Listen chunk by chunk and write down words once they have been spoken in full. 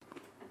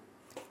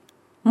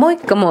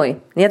Moikka moi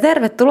ja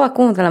tervetuloa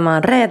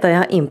kuuntelemaan Reeta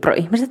ja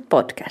Impro-ihmiset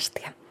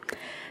podcastia.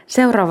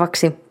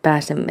 Seuraavaksi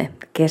pääsemme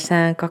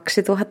kesään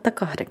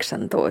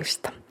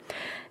 2018.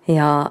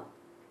 Ja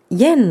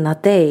Jenna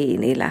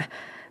Teinilä,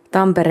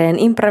 Tampereen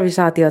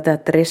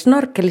improvisaatioteatteri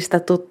Snorkkelista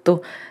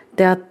tuttu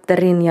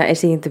teatterin ja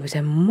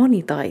esiintymisen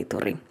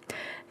monitaituri.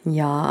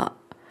 Ja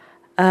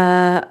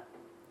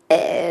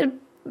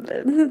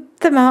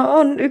tämä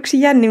on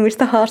yksi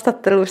jännimmistä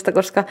haastatteluista,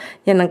 koska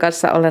Jennan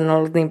kanssa olen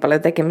ollut niin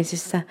paljon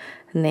tekemisissä,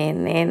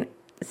 niin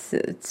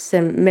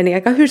se meni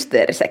aika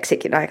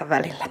hysteeriseksikin aika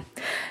välillä.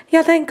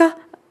 Jotenka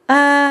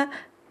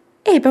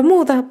eipä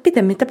muuta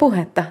pitemmittä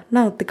puhetta,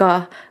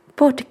 nauttikaa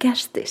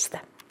podcastista.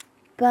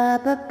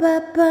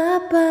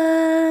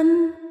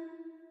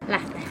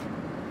 Lähtee.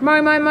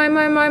 Moi moi moi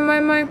moi moi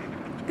moi moi.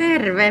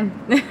 Terve!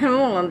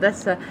 Mulla on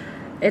tässä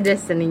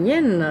edessäni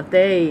Jenna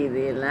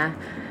Teinilä.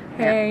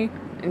 Hei.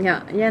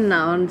 Ja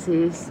Jenna on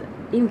siis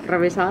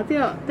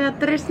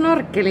improvisaatioteatteri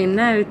Snorkkelin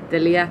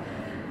näyttelijä.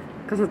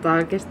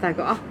 Katsotaan,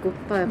 kestääkö akku.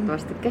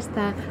 Toivottavasti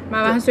kestää.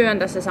 Mä vähän syön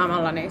tässä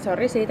samalla, niin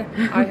sori siitä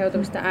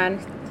aiheutuvista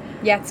äänestä.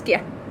 Jätskiä.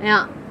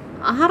 Ja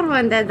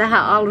harvoin teen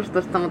tähän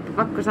alustusta, mutta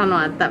pakko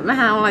sanoa, että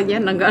mehän ollaan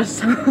Jennan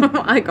kanssa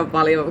aika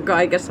paljon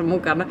kaikessa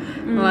mukana.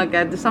 Me ollaan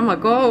käyty sama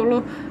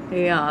koulu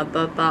ja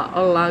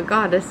ollaan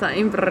kahdessa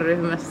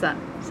improryhmässä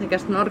sekä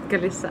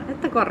Snorkkelissa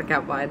että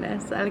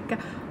korkeapaineessa. Eli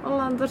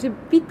ollaan tosi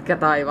pitkä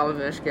taival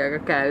myöskin aika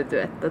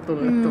käyty, että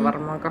tunnettu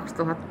varmaan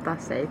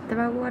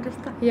 2007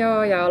 vuodesta.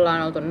 Joo, ja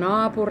ollaan oltu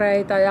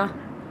naapureita ja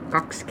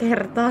 2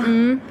 kertaa.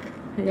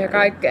 Ja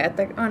kaikkea,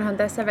 että onhan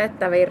tässä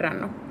vettä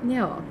virrannut.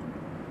 Joo.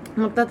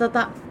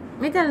 Mutta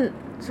miten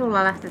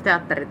sulla lähti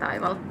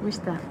teatteritaival?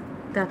 Mistä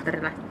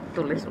teatteri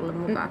tuli sulle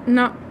mukaan?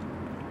 No,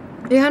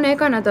 ihan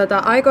ekana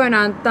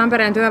aikoinaan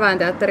Tampereen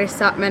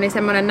työväenteatterissa meni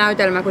semmonen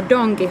näytelmä kuin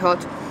Don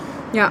Quixote.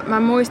 Ja mä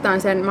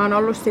muistan sen, mä oon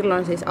ollut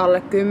silloin siis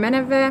alle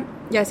 10V.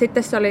 Ja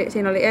sitten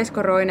siinä oli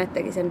Esko Roine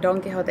teki sen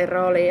Don Quixoten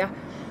roolin ja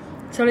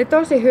se oli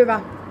tosi hyvä.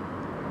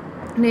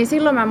 Niin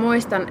silloin mä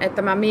muistan,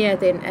 että mä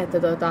mietin, että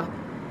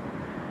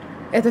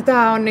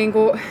tää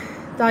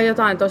on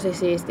jotain tosi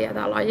siistiä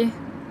tää laji.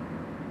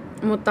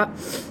 Mutta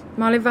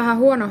mä olin vähän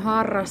huono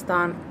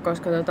harrastaan,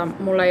 koska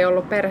mulla ei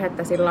ollut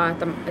perhettä sillä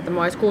lailla, että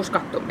mua olisi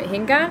kuskattu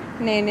mihinkään.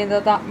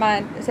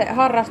 Se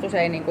harrastus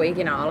ei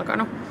ikinä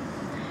alkanut.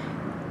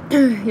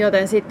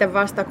 Joten sitten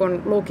vasta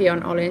kun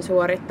lukion olin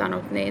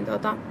suorittanut, niin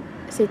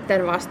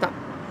sitten vasta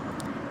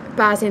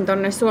pääsin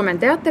tonne Suomen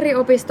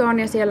teatteriopistoon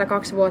ja siellä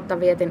 2 vuotta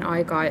vietin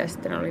aikaa ja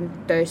sitten olin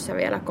töissä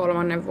vielä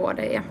 3.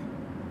 vuoden ja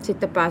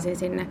sitten pääsin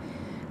sinne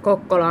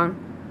Kokkolaan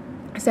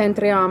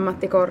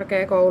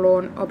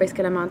Sentria-ammattikorkeakouluun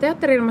opiskelemaan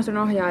teatteri-ilmaisun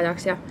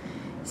ohjaajaksi ja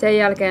sen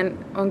jälkeen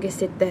onkin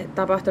sitten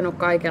tapahtunut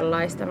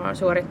kaikenlaista. Mä oon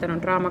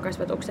suorittanut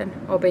draamakasvatuksen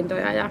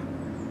opintoja ja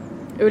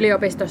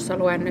yliopistossa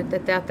luen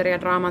nyt teatteri-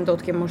 ja draaman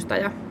tutkimusta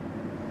ja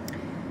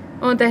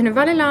oon tehnyt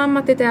välillä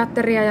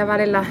ammattiteatteria ja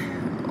välillä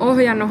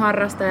ohjannut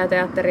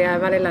harrastajateatteria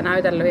ja välillä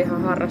näytellyt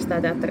ihan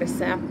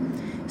harrastajateatterissa ja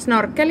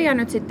Snorkkelia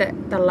nyt sitten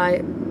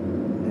tällainen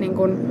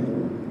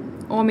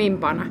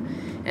omimpana.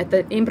 Että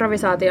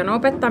improvisaation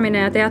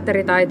opettaminen ja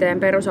teatteritaiteen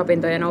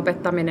perusopintojen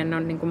opettaminen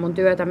on mun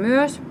työtä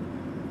myös.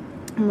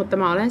 Mutta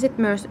mä olen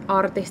sitten myös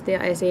artisti ja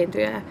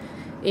esiintyjä ja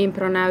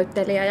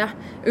impronäyttelijä ja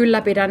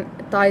ylläpidän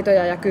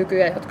taitoja ja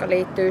kykyjä, jotka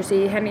liittyy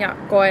siihen ja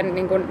koen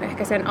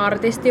ehkä sen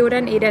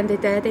artistiuden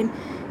identiteetin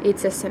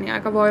itsessäni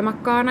aika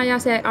voimakkaana ja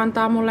se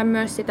antaa mulle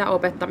myös sitä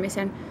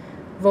opettamisen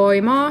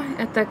voimaa,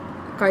 että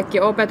kaikki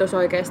opetus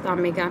oikeastaan,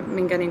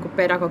 minkä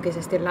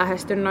pedagogisesti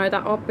lähestyn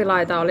noita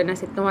oppilaita, oli ne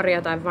sitten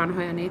nuoria tai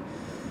vanhoja,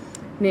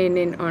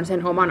 niin on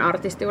sen oman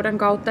artistiuden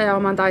kautta ja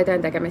oman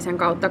taiteen tekemisen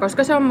kautta,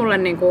 koska se on mulle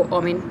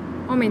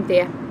omin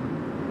tie.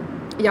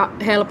 Ja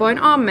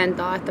helpoin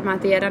ammentaa, että mä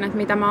tiedän, että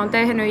mitä mä oon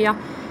tehnyt ja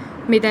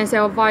miten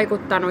se on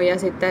vaikuttanut ja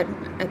sitten,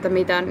 että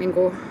mitä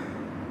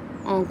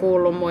on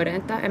kuullut muiden.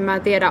 Että en mä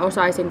tiedä,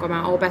 osaisinko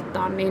mä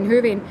opettaa niin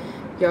hyvin,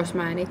 jos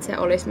mä en itse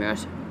olisi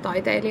myös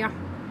taiteilija.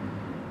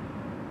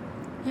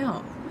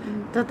 Joo.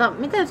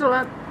 Miten sulla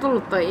on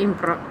tullut toi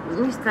impro?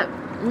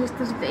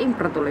 Mistä sitten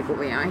impro tuli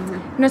kuvioihin?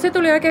 No se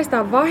tuli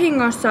oikeastaan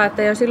vahingossa,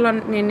 että jo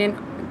silloin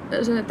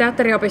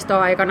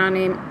teatteriopistoaikana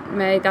niin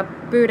meitä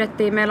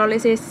pyydettiin. Meillä oli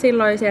siis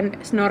silloisen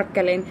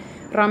Snorkkelin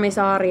Rami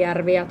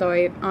Saarijärvi ja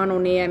toi Anu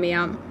Niemi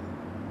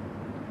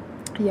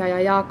ja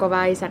Jaakko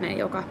Väisänen,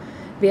 joka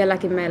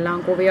vieläkin meillä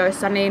on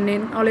kuvioissa,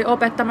 niin oli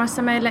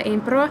opettamassa meille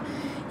improa.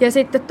 Ja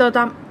sitten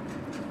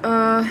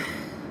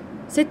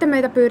sitten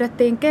meitä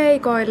pyydettiin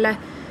keikoille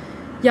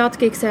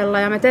jatkiksella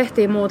ja me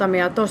tehtiin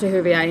muutamia tosi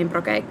hyviä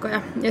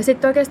improkeikkoja. Ja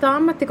sitten oikeastaan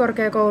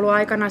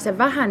ammattikorkeakouluaikana se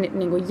vähän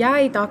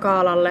jäi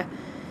taka-alalle,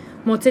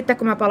 mutta sitten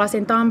kun mä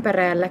palasin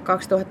Tampereelle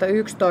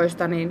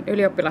 2011, niin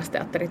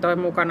ylioppilasteatteri toi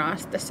mukanaan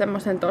sitten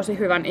semmoisen tosi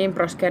hyvän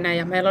improskeneen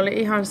ja meillä oli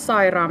ihan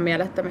sairaan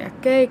mielettömiä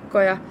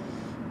keikkoja.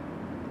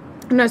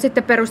 No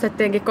sitten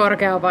perustettiinkin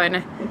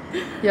korkeapaine,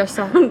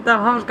 jossa... Tämä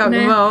on hauskaa, kun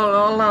me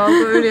ollaan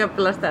oltu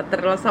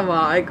ylioppilasteatterilla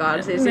samaan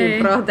aikaan, siis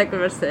improa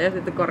tekemässä ja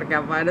sitten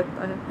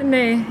korkeapainetta.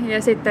 Niin,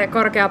 ja sitten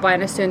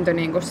korkeapaine syntyi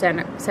niin kuin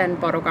sen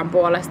porukan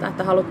puolesta,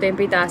 että haluttiin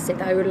pitää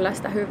sitä yllä,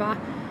 sitä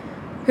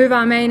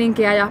hyvää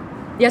meininkiä.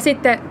 Ja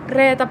sitten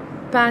Reeta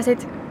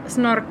pääsit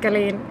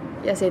snorkkeliin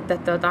ja sitten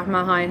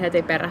mä hain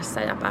heti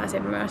perässä ja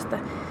pääsin myös.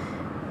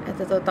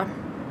 Että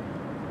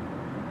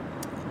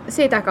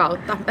sitä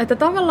kautta. Että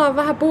tavallaan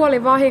vähän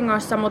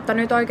puolivahingossa, mutta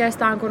nyt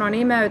oikeastaan kun on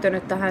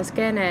imeytynyt tähän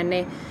skeneen,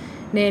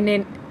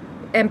 niin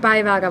en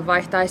päivääkään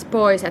vaihtaisi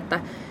pois.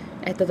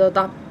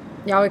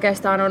 Ja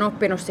oikeastaan on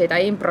oppinut siitä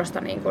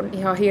improsta niin kuin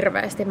ihan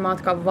hirveästi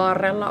matkan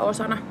varrella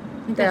osana.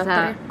 Mitä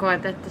sä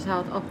koet, että sä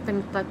oot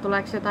oppinut tai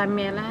tuleeko jotain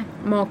mieleen?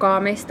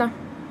 Mokaamista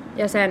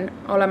ja sen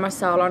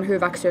olemassaolon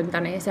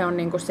hyväksyntä, niin se on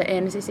niin kuin se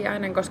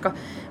ensisijainen, koska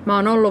mä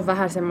oon ollut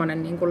vähän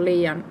semmonen niin kuin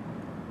liian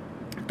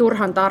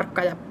turhan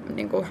tarkka ja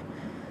niin kuin,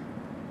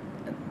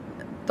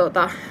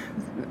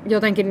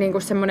 jotenkin niin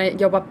kuin semmoinen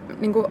jopa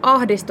niin kuin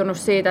ahdistunut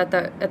siitä,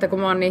 että kun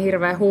mä oon niin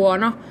hirveän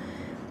huono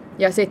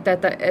ja sitten,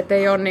 että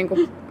ei ole niin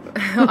kuin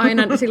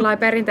aina sillai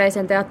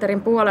perinteisen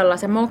teatterin puolella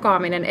se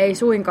mokaaminen ei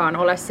suinkaan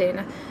ole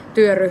siinä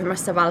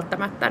työryhmässä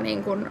välttämättä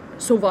niin kuin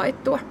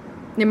suvaittua.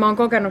 Niin mä oon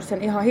kokenut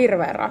sen ihan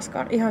hirveän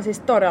raskaan, ihan siis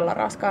todella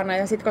raskaana.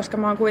 Ja sit koska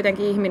mä oon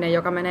kuitenkin ihminen,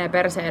 joka menee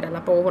perse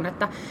edellä puuhun,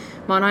 että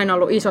mä oon aina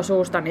ollut iso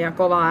suustani ja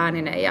kova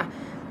ääninen ja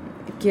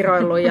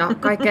kiroillut ja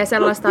kaikkea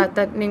sellaista,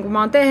 että niin kuin mä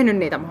oon tehnyt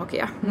niitä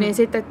mokia. Niin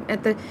sitten,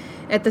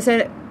 että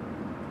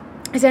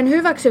sen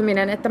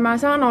hyväksyminen, että mä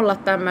saan olla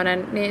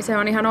tämmönen, niin se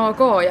on ihan ok.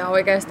 Ja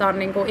oikeastaan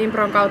niin kuin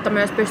impron kautta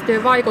myös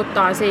pystyy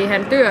vaikuttamaan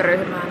siihen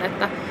työryhmään,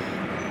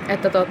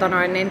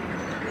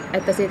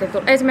 että siitä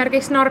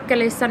esimerkiksi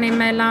snorkkelissa niin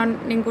meillä on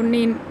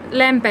niin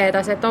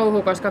lempeätä se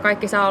touhu, koska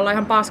kaikki saa olla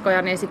ihan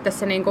paskoja, niin sitten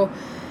se, niin kuin,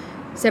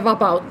 se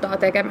vapauttaa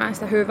tekemään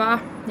sitä hyvää.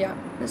 Ja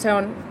se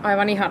on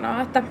aivan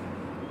ihanaa, että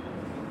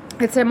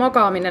se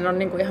mokaaminen on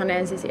niin kuin ihan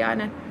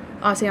ensisijainen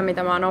asia,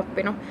 mitä mä oon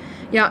oppinut.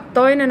 Ja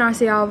toinen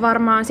asia on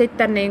varmaan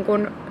sitten niin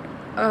kuin,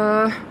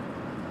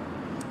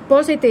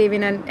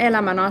 positiivinen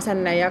elämän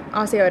asenne ja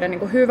asioiden niin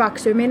kuin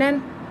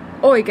hyväksyminen,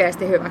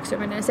 oikeasti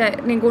hyväksyminen. Se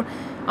niin kuin,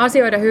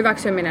 asioiden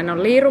hyväksyminen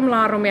on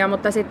liirumlaarumia,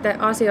 mutta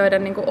sitten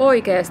asioiden niin kuin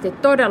oikeasti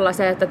todella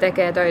se, että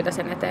tekee töitä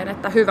sen eteen,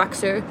 että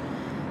hyväksyy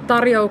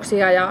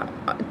tarjouksia ja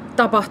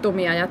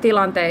tapahtumia ja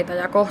tilanteita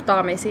ja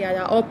kohtaamisia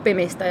ja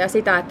oppimista ja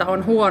sitä, että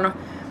on huono,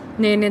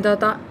 niin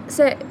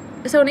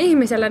se on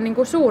ihmiselle niin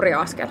kuin suuri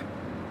askel.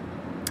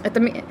 Että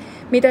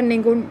miten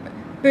niin kuin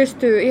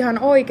pystyy ihan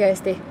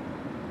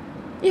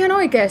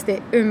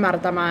oikeasti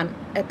ymmärtämään,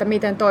 että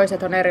miten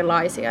toiset on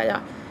erilaisia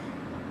ja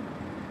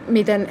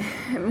miten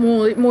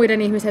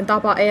muiden ihmisen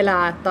tapa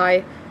elää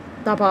tai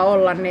tapa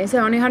olla, niin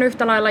se on ihan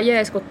yhtä lailla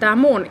jees kuin tämä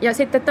muun. Ja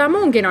sitten tämä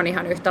muunkin on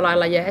ihan yhtä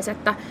lailla jees,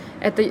 että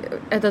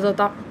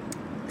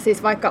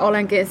siis vaikka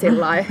olenkin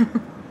sillai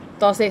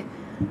tosi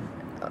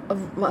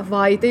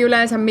vaiti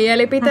yleensä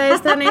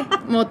mielipiteistäni,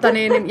 mutta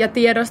ja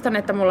tiedostan,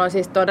 että mulla on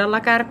siis todella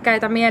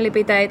kärkkäitä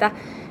mielipiteitä,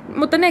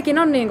 mutta nekin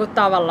on niinku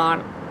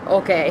tavallaan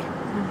okei.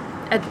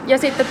 Ja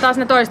sitten taas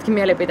ne toisetkin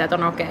mielipiteet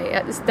on okei.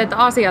 Ja sitten, että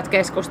asiat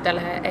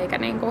keskustelee eikä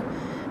niinku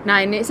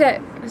näin, niin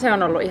se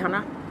on ollut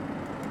ihanaa.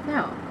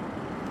 Joo.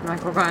 Mä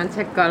koko ajan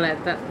tsekkailen,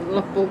 että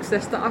loppuuko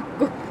tästä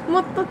akku.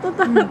 Mutta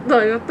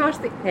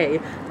toivottavasti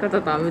hei.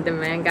 Katsotaan miten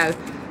meidän käy.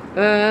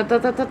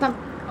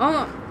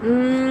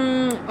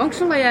 Onko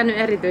sulla jäänyt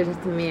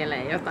erityisesti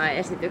mieleen jotain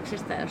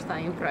esityksistä,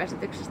 jostain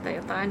improesityksestä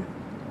jotain,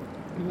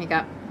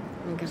 mikä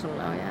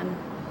sulle on jäänyt?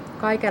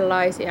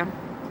 Kaikenlaisia.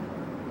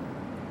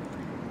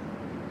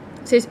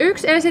 Siis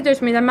yksi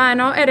esitys, mitä mä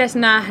en oo edes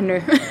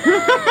nähnyt.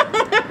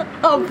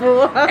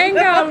 Apua.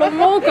 Enkä ollut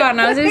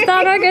mukana. Siis tää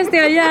on oikeesti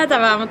ihan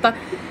jäätävää,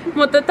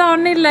 mutta tää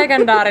on niin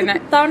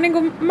legendaarinen. Tää on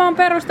niinku, mä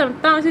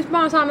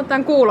oon saanut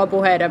tän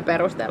kuulopuheiden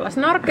perusteella.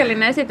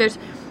 Snorkkelin esitys,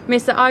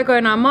 missä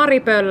aikoinaan Mari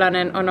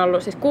Pöllänen on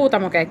ollut, siis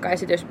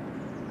kuutamokeikkaesitys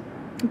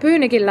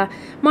Pyynikillä.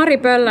 Mari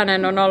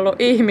Pöllänen on ollut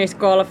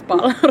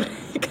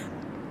ihmisgolfpalloreikä.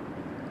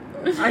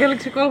 Ai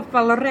oliko se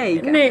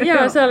golfpalloreikä? Niin,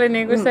 joo, se oli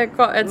niinku se,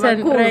 että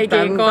sen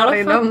reikiin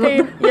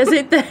golfattiin. Ja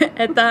sitten,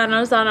 että hän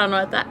on sanonut,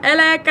 että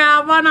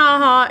eläkää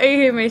vanhaa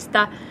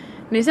ihmistä.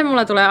 Niin se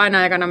mulla tulee aina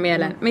aikana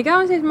mieleen. Mikä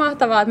on siis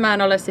mahtavaa, että mä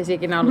en ole siis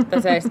ikinä ollut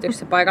tässä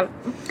esityksessä paikalla.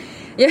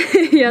 Ja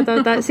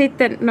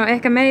sitten, no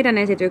ehkä meidän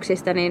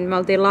esityksistä, niin me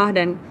oltiin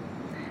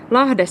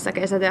Lahdessa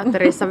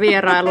kesäteatterissa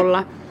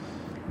vierailulla.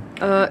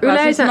 Mä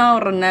siis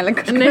nauran näille,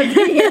 koska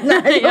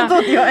nämä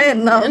jutut jo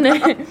ennalta.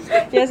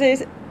 Ja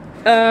siis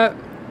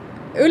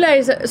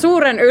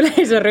suuren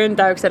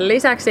yleisöryntäyksen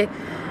lisäksi,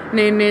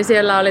 niin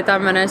siellä oli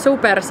tämmönen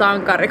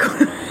supersankari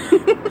kuin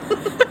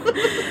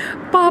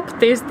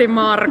Baptisti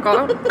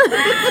Marko.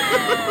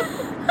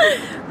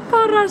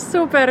 Paras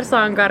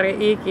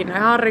supersankari ikinä.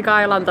 Harri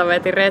Kailanta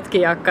veti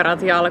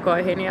retkijakkarat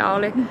jalkoihin ja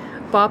oli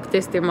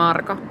Baptisti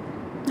Marko.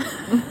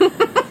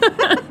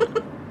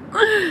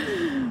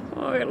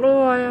 Oi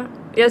luoja.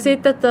 Ja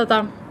sitten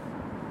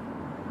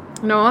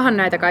no onhan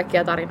näitä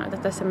kaikkia tarinoita.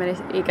 Tässä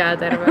menisi ikä ja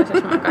terveys,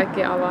 jos mä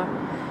kaikki avaan.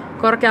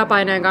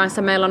 korkeapaineen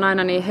kanssa meillä on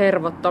aina niin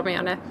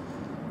hervottomia ne.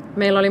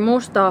 Meillä oli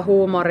mustaa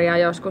huumoria,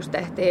 joskus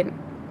tehtiin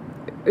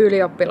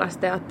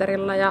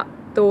ylioppilasteatterilla ja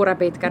Tuure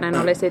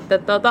Pitkänen oli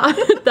sitten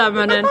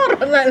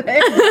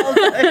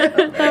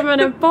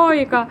tämmönen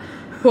poika.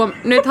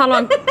 Nyt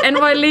en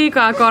voi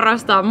liikaa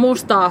korostaa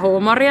mustaa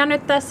huumoria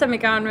nyt tässä,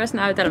 mikä on myös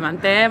näytelmän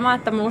teema,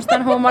 että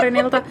mustan huumorin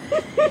ilta.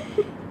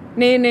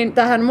 Niin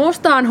tähän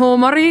mustaan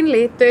huumoriin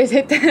liittyi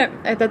sitten,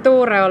 että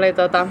Tuure oli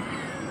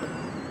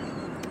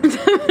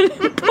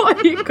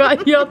poika,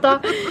 jota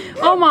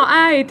oma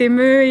äiti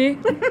myi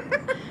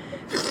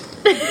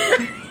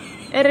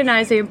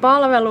erinäisiin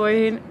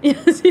palveluihin ja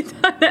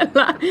sitten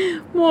hänellä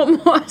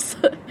muun muassa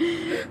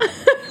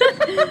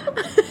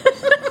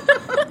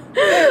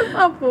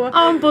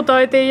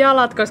amputoitiin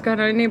jalat, koska hän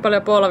oli niin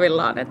paljon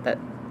polvillaan, että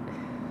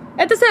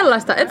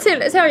sellaista, että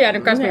se on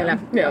jäänyt kans mieleen.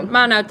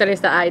 Mä näyttelin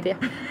sitä äitiä.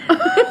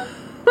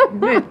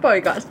 Nyt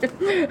poikaasti.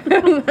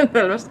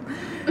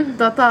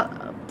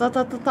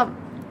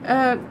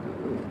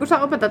 Kun sä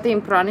opetat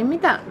improa, niin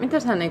mitä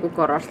sä niinku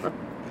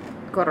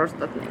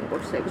korostat niinku, kun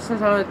sä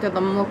sanoit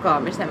jotain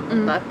mukaamisen,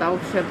 mutta että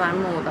onko jotain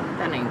muuta,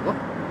 mitä niinku...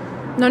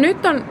 No nyt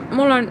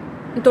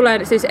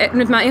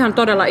nyt mä ihan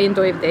todella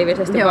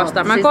intuitiivisesti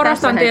vastaan. Mä siis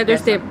korostan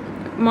tietysti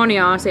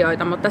monia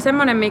asioita, mutta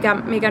semmoinen,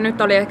 mikä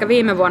nyt oli ehkä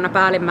viime vuonna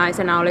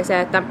päällimmäisenä, oli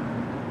se, että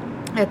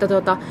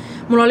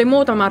mulla oli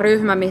muutama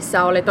ryhmä,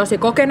 missä oli tosi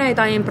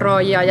kokeneita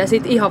improijia ja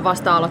sit ihan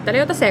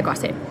vasta-aloittelijoita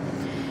sekaisin.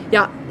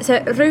 Ja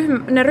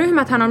ne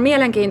ryhmäthän on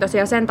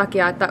mielenkiintoisia sen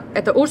takia,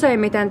 että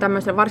useimmiten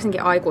tämmöisillä,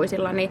 varsinkin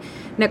aikuisilla, niin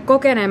ne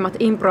kokeneemmat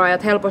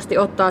improijat helposti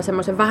ottaa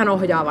semmoisen vähän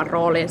ohjaavan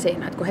roolin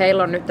siinä, että kun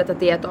heillä on nyt tätä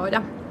tietoa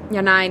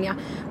ja näin. Ja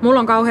mulla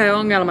on kauhea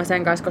ongelma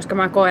sen kanssa, koska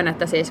mä koen,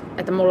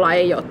 että mulla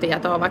ei ole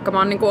tietoa, vaikka mä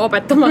oon niinku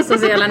opettamassa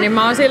siellä, niin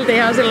mä oon silti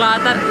ihan sillä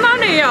että no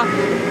niin jo.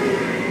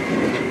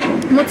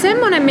 Mutta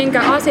semmonen,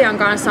 minkä asian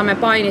kanssa me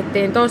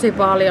painittiin tosi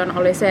paljon,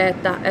 oli se,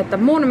 että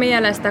mun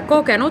mielestä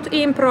kokenut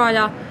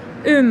improaja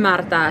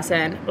ymmärtää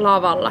sen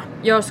lavalla,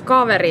 jos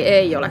kaveri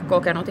ei ole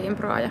kokenut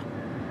improaja.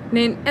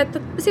 Niin että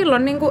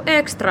silloin niinku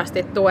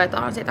ekstrasti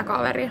tuetaan sitä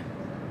kaveria.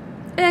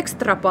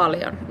 Ekstra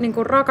paljon.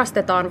 Niinku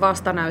rakastetaan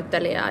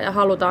vastanäyttelijää ja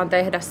halutaan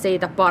tehdä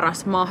siitä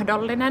paras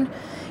mahdollinen.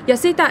 Ja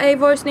sitä ei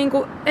voisi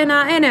niinku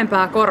enää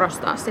enempää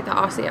korostaa sitä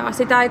asiaa.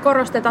 Sitä ei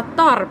korosteta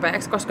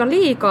tarpeeksi, koska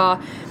liikaa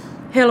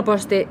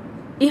helposti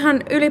ihan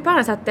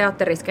ylipäänsä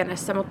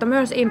teatteriskenessä, mutta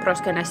myös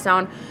improskenessä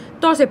on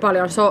tosi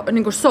paljon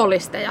niinku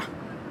solisteja,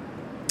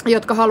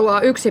 jotka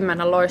haluaa yksin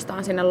mennä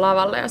loistaan sinne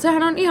lavalle. Ja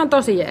sehän on ihan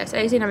tosi jees,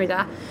 ei siinä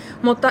mitään.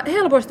 Mutta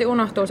helposti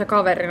unohtuu se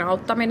kaverin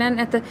auttaminen,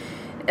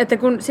 että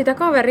kun sitä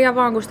kaveria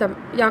vaan kun sitä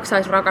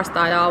jaksaisi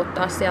rakastaa ja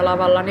auttaa siellä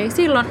lavalla, niin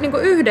silloin niin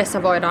kuin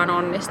yhdessä voidaan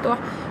onnistua.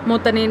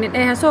 Mutta niin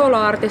eihän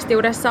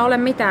soloartistiudessa ole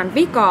mitään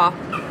vikaa,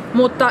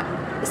 mutta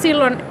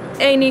silloin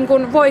ei niin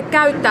kuin voi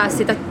käyttää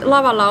sitä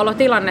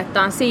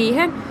lavallaolotilannettaan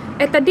siihen,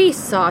 että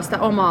dissaa sitä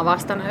omaa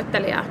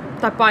vastanäyttelijää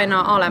tai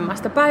painaa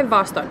alemmasta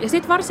päinvastoin. Ja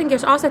sitten varsinkin,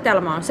 jos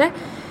asetelma on se,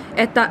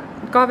 että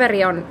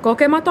kaveri on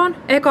kokematon,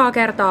 ekaa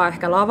kertaa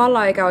ehkä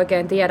lavalla, eikä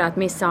oikein tiedä, että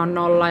missä on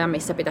nolla ja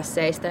missä pitäisi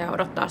seistä ja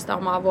odottaa sitä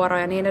omaa vuoroa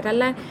ja niin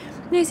edelleen,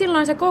 niin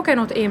silloin se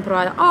kokenut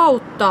improaja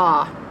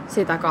auttaa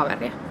sitä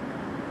kaveria.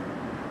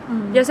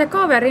 Ja se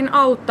kaverin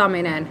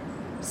auttaminen,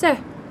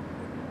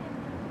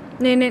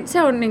 niin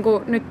se on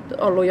niinku nyt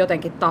ollut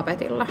jotenkin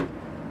tapetilla.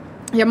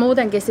 Ja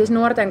muutenkin siis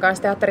nuorten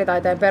kanssa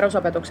teatteritaiteen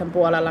perusopetuksen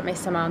puolella,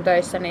 missä mä oon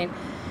töissä, niin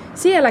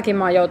sielläkin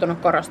mä oon joutunut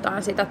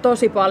korostamaan sitä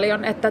tosi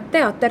paljon, että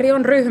teatteri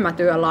on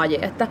ryhmätyölaji.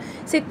 Että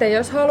sitten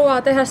jos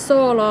haluaa tehdä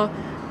sooloa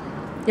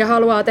ja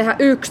haluaa tehdä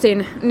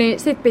yksin, niin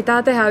sit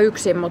pitää tehdä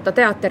yksin, mutta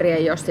teatteri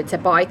ei ole sit se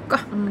paikka.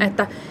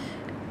 Että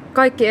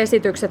kaikki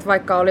esitykset,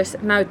 vaikka olisi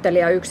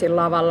näyttelijä yksin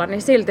lavalla,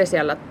 niin silti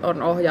siellä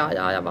on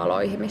ohjaajaa ja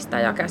valoihmistä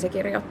ja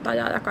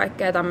käsikirjoittajaa ja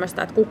kaikkea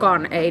tämmöistä, että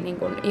kukaan ei niin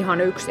kuin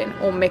ihan yksin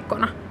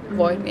ummikkona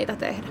voi niitä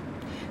tehdä.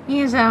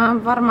 Niin se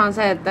on varmaan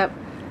se, että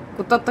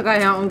kun totta kai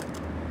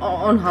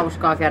on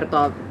hauskaa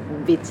kertoa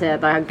vitsejä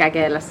tai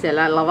käkeillä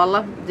siellä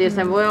lavalla. Ja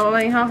se voi olla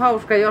ihan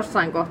hauska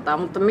jossain kohtaa,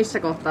 mutta missä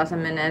kohtaa se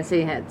menee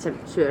siihen, että se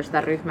syö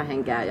sitä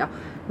ryhmähenkeä ja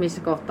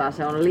missä kohtaa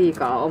se on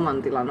liikaa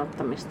oman tilan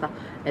ottamista,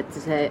 että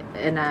se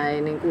enää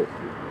ei,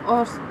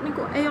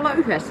 ei olla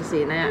yhdessä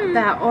siinä ja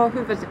tehdä on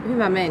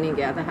hyvä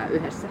meininkiä tehdä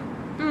yhdessä.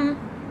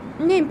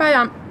 Niinpä,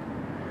 ja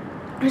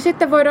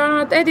sitten voidaan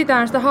olla, että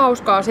etsitään sitä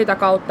hauskaa sitä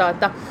kautta,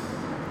 että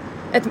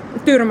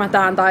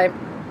tyrmätään tai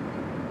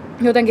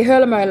jotenkin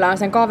hölmöillään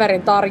sen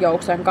kaverin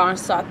tarjouksen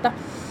kanssa, että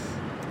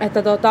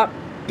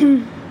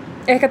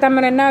ehkä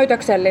tämmönen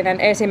näytöksellinen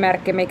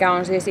esimerkki, mikä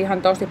on siis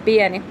ihan tosi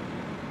pieni,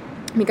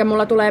 mikä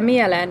mulla tulee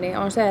mieleen, niin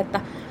on se, että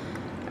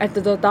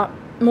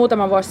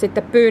muutama vuosi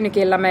sitten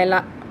Pyynikillä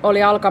meillä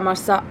oli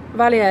alkamassa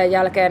välien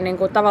jälkeen niin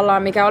kuin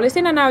tavallaan, mikä oli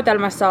siinä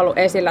näytelmässä ollut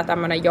esillä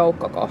tämmönen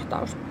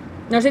joukkokohtaus.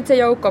 No sit se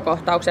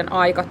joukkokohtauksen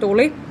aika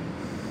tuli,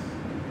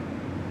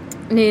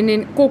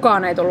 niin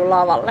kukaan ei tullut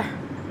lavalle.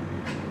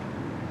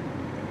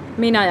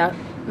 Minä ja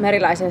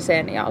Meriläisen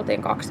Senia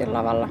oltiin kaksin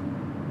lavalla.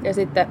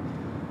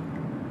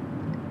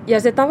 Ja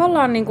se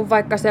tavallaan, niin kuin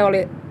vaikka se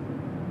oli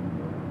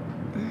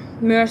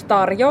myös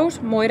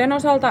tarjous muiden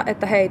osalta,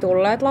 että he ei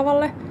tulleet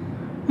lavalle,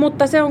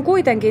 mutta se on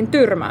kuitenkin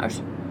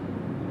tyrmäys.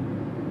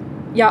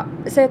 Ja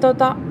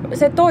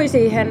se toi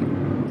siihen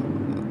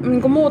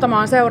niin kuin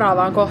muutamaan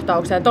seuraavaan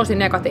kohtaukseen tosi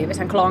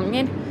negatiivisen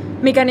klangin,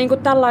 mikä niin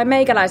kuin tällainen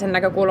meikäläisen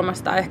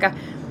näkökulmasta ehkä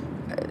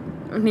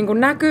niin kuin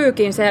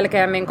näkyykin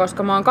selkeämmin,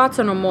 koska mä oon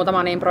katsonut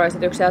muutaman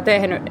impro-esityksen ja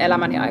tehnyt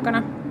elämäni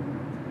aikana.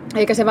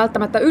 Eikä se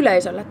välttämättä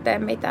yleisölle tee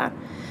mitään.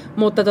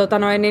 Mutta,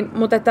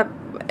 mutta että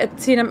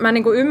siinä mä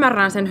niin kuin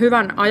ymmärrän sen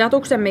hyvän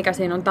ajatuksen, mikä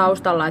siinä on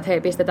taustalla, että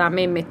hei, pistetään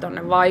mimmit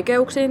tonne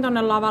vaikeuksiin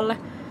tonne lavalle.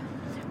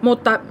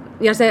 Mutta,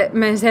 ja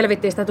me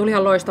selvittiin sitä, tuli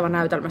ihan loistava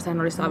näytelmä,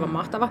 sehän olisi aivan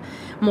mahtava.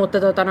 Mutta,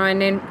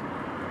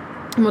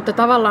 mutta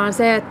tavallaan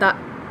se, että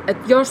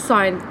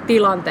jossain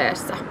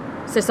tilanteessa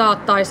se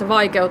saattaisi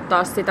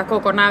vaikeuttaa sitä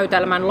koko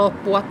näytelmän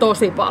loppua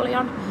tosi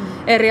paljon.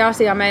 Eri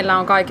asia, meillä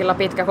on kaikilla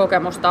pitkä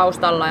kokemus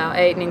taustalla ja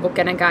ei niin kuin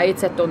kenenkään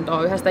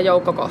itsetuntoa yhdestä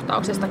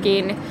joukkokohtauksesta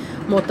kiinni.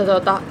 Mutta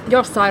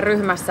jossain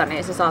ryhmässä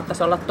niin se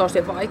saattaisi olla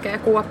tosi vaikea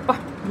kuoppa,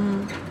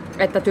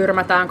 että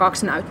tyrmätään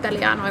 2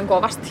 näyttelijää noin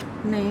kovasti.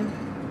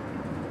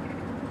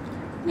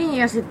 Niin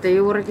ja sitten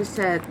juurikin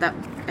se, että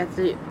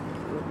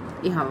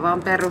ihan vaan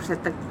perus,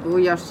 että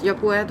jos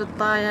joku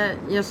ehdottaa ja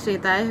jos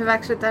siitä ei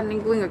hyväksytä,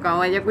 niin kuinka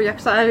kauan joku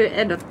jaksaa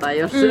ehdottaa,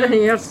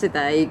 jos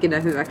sitä ei ikinä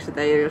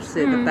hyväksytä ja jos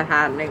siitä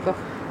tehdään niin kuin,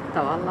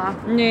 tavallaan.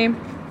 Niin.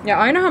 Ja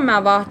ainahan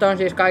mä vahtoon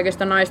siis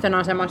kaikista naisten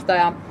asemasta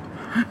ja,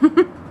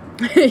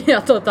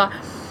 ja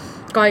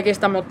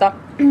kaikista, mutta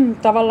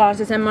tavallaan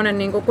se semmonen,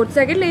 niin kun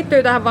sekin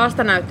liittyy tähän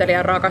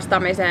vastanäyttelijän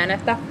rakastamiseen,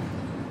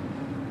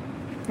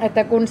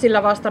 että kun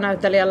sillä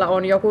vastanäyttelijällä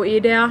on joku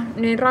idea,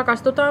 niin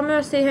rakastutaan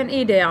myös siihen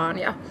ideaan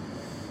ja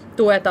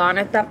tuetaan,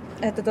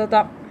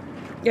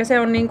 ja se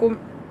on niinku,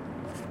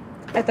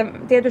 että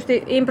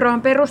tietysti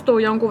improhan perustuu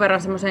jonkun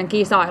verran semmoiseen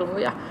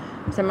kisailuun ja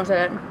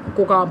semmoiseen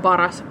kuka on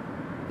paras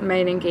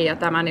meininkiin ja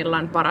tämän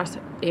illan paras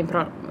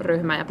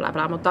improryhmä ja bla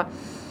bla,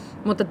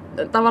 mutta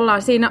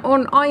tavallaan siinä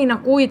on aina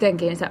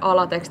kuitenkin se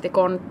alateksti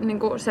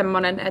niinku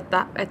semmoinen,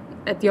 että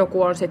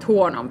joku on sit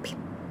huonompi.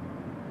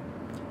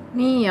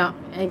 Niin ja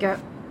eikö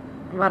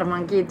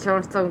varmaan Keith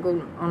Johnston,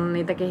 kun on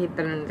niitä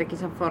kehittänyt niitä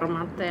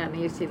kisaformaatteja,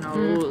 niin siinä on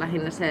ollut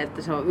lähinnä se,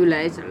 että se on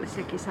yleisölle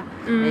se kisa,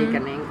 eikä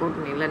niin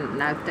kuin niille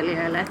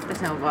näyttelijöille, että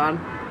se on vaan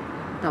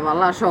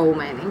tavallaan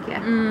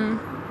show-meininkiä.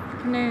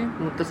 Niin.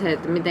 Mutta se,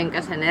 että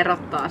mitenkä sen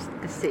erottaa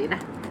sitten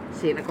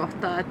siinä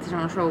kohtaa, että se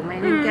on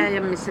show-meininkiä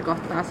ja missä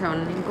kohtaa se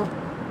on niin kuin,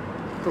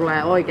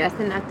 tulee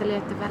oikeasti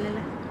näyttelijöiden välille.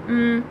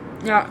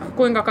 Ja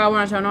kuinka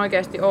kauan se on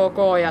oikeasti ok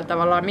ja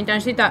tavallaan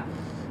miten sitä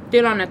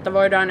tilannetta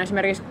voidaan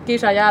esimerkiksi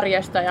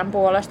kisajärjestäjän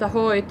puolesta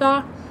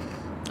hoitaa.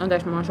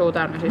 Anteeksi, mä oon suu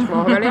täynnä siis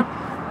lohvelia.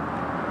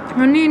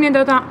 No niin,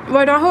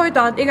 voidaan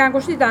hoitaa ikään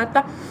kuin sitä,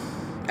 että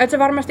se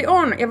varmasti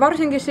on. Ja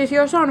varsinkin siis,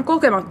 jos on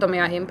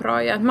kokemattomia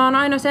improja. Mä oon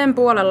aina sen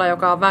puolella,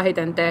 joka on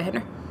vähiten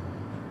tehnyt.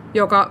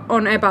 Joka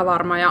on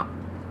epävarma ja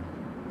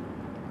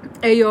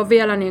ei ole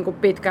vielä niin kuin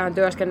pitkään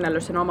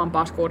työskennellyt sen oman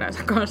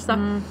paskuudensa kanssa.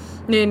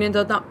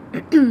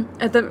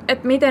 Että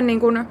miten niin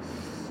kuin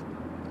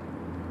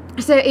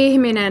se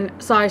ihminen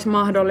saisi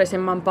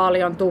mahdollisimman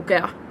paljon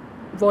tukea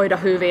voida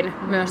hyvin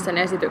myös sen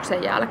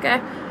esityksen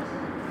jälkeen.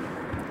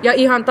 Ja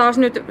ihan taas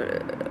nyt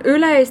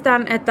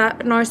yleistän, että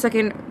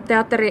noissakin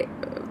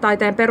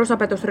teatteritaiteen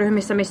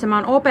perusopetusryhmissä, missä mä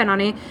oon opena,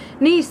 niin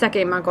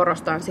niissäkin mä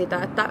korostan sitä,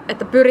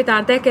 että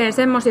pyritään tekemään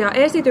semmoisia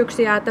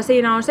esityksiä, että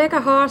siinä on sekä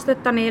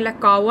haastetta niille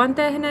kauan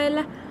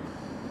tehneille,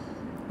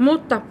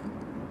 mutta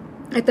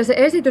että se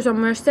esitys on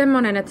myös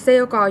semmoinen, että se,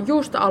 joka on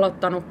just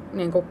aloittanut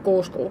niin kuin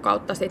 6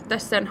 kuukautta sitten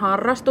sen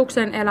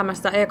harrastuksen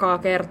elämässä ekaa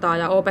kertaa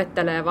ja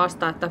opettelee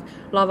vasta, että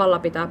lavalla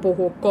pitää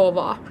puhua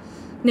kovaa,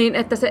 niin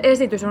että se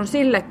esitys on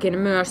sillekin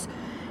myös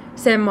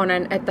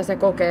semmoinen, että se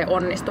kokee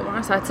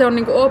onnistuvansa. Että se on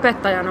niin kuin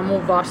opettajana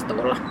mun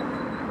vastuulla.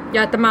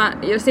 Ja että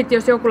sit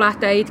jos joku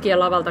lähtee itkien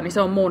lavalta, niin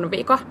se on mun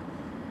vika.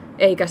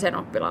 Eikä sen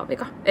oppilaan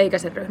vika. Eikä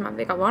sen ryhmän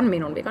vika, vaan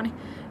minun vikani.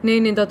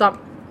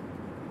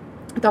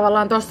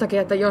 Tavallaan tossakin,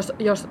 että jos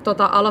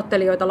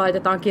aloittelijoita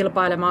laitetaan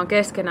kilpailemaan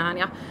keskenään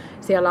ja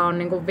siellä on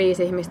niin kuin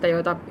 5 ihmistä,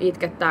 joita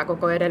itkettää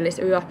koko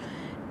edellisyö,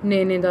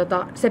 niin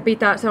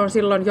se on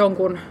silloin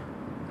jonkun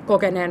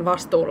kokeneen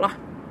vastuulla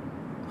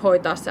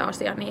hoitaa se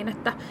asia niin,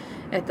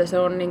 että se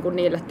on niin kuin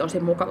niille tosi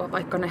mukava,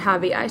 vaikka ne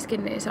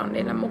häviäiskin, niin se on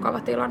niille mukava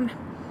tilanne.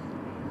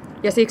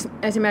 Ja siksi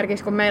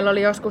esimerkiksi, kun meillä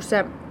oli joskus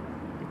se,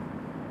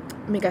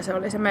 mikä se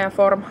oli se meidän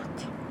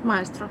formaatti?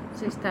 Maestro,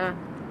 siis tämä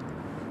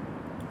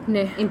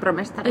niin.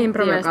 Impromestari,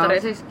 joka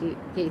on siis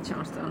Keith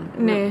Johnston.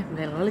 Niin.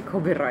 Meillä oli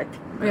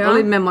copyright. Joo.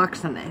 Olimme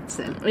maksaneet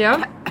sen. Joo.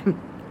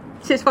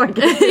 Siis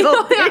oikeesti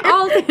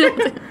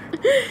oltiin.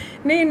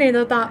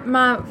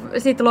 Mä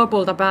sit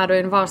lopulta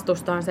päädyin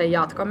vastustamaan sen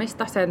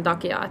jatkamista sen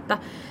takia,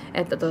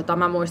 että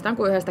mä muistan,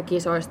 kun yhdestä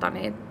kisoista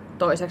niin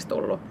toiseksi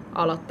tullut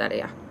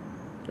aloittelija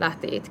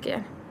lähti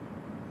itkien,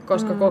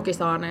 koska koki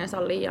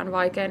saaneensa liian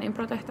vaikean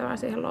improtehtävän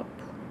siihen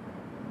loppuun.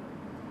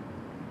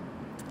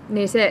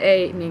 Niin se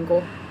ei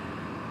niinku...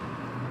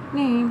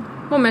 Niin.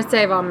 Mun mielestä se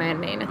ei vaan mene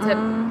niin. Että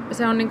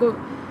se on niinku...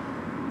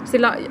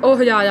 Sillä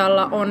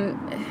ohjaajalla on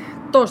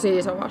tosi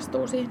iso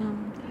vastuu siinä.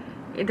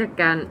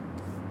 itekään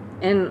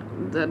en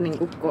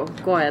niin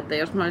koe, että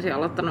jos mä olisin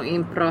aloittanut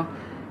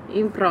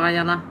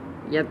improajana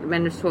ja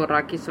mennyt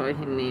suoraan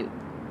kisoihin, niin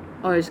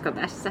oisko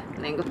tässä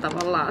niin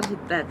tavallaan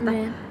sitten,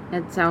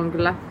 että se on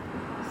kyllä,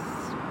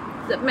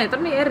 meitä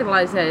on niin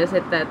erilaisia ja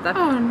sitten, että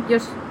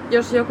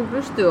jos joku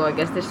pystyy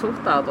oikeasti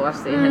suhtautua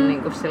siihen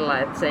niin kuin sillä,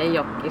 että se ei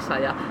ole kisa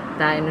ja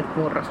tää ei nyt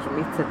murra sun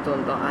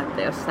itsetuntoa,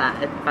 että jos sä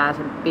et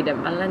pääse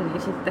pidemmälle,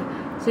 niin sitten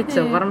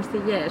se on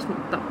varmasti jees,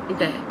 mutta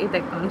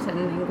ite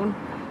sen niin kuin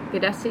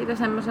pidä siitä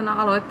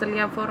semmosena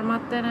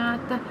aloittelijaformaatteina,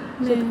 että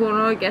sit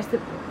kun oikeasti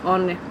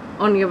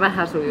on jo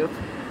vähän sujut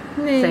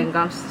sen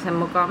kanssa, sen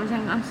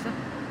mukaamisen kanssa.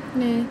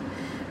 Niin.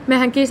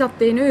 Mehän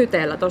kisattiin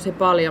YT:llä tosi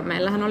paljon.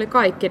 Meillähän oli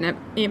kaikki ne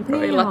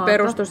improillat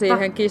perustu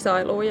siihen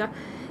kisailuun. Ja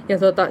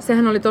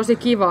sehän oli tosi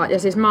kiva. Ja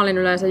siis mä olin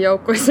yleensä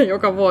joukkueessa,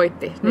 joka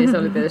voitti. Niin se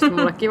oli tietysti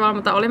mulle kiva.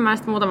 Mutta olin mä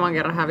sitten muutaman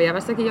kerran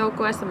häviävässäkin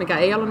joukkueessa, mikä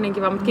ei ollut niin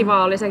kiva, mutta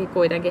kivaa oli sekin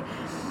kuitenkin.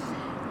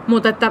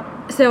 Mutta että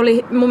se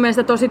oli mun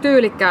mielestä tosi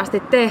tyylikkäästi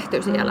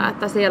tehty siellä.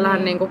 Että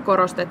siellähän niinku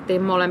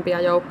korostettiin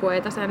molempia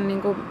joukkueita sen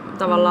niinku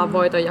tavallaan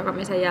voiton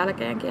jakamisen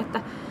jälkeenkin.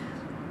 Että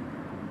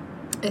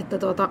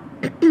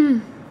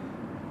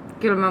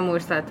Kyllä mä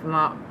muistan, että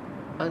mä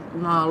oon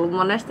ollut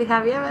monesti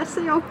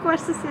häviävässä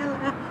joukkueessa siellä.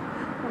 Ja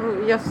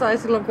jossain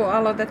silloin kun on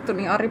aloitettu,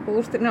 niin Ari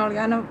Puustinen oli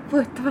aina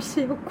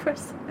voittavassa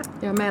joukkueessa.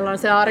 Joo, meillä on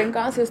se Arin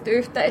kanssa just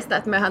yhteistä,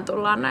 että mehän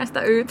tullaan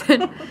näistä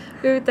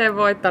YT:n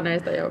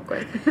voittaneista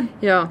joukkueista.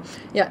 Joo.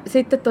 Ja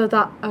sitten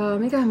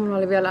mikähän mulla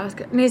oli vielä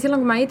äsken? Niin silloin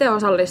kun mä itse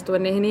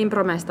osallistuin niihin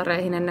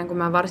impromestareihin ennen kuin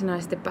mä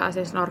varsinaisesti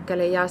pääsin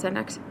snorkelin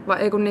jäseneksi, vai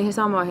ei kun niihin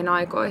samoihin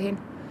aikoihin,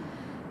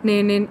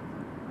 niin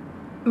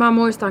mä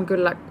muistan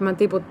kyllä, kun mä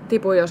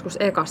tipuin joskus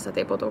ekassa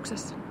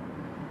tiputuksessa.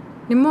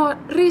 Niin mua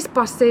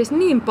rispas siis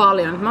niin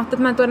paljon, että mä ajattelin,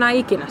 että mä en tule enää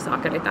ikinä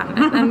saakeli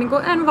tänne.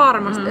 En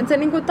varmasti. Se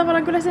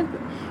tavallaan kyllä sen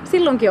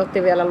silloinkin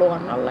otti vielä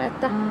luonnolle.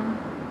 Että...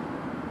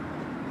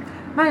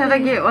 Mä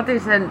jotenkin otin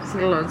sen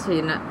silloin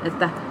siinä,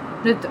 että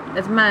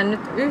mä en nyt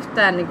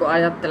yhtään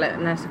ajattele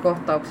näissä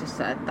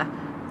kohtauksissa, että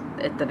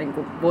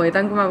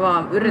voitanko mä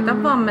vaan,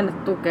 yritän vaan mennä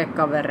tukea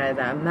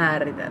kavereita ja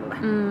määritellä.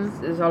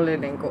 Se oli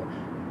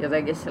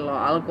jotenkin silloin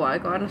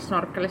alkuaikoina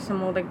snorkelissa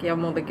muutenkin ja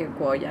muutenkin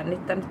kun on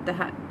jännittänyt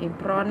tehdä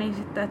improa, niin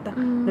sitten, että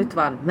nyt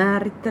vaan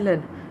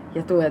määrittelen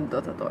ja tuen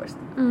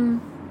toista.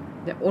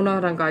 Ja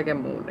unohdan kaiken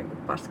muun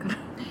paskana.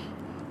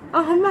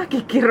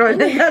 Mäkin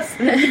kiroilen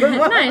tässä.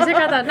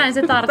 Näin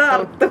se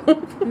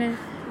tarttuu. Niin,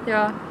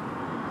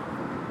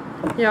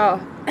 joo.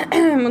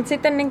 Mut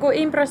sitten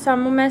improssa on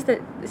mun mielestä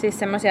siis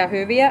semmosia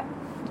hyviä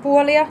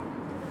puolia.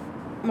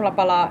 Mulla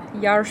palaa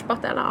jarspa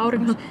täällä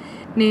auringossa.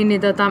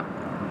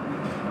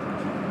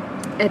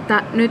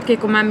 Että nytkin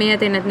kun mä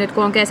mietin, että nyt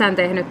kun on kesän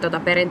tehnyt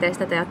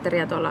perinteistä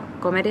teatteria tuolla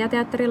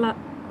komediateatterilla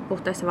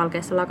Puhteissa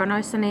valkeissa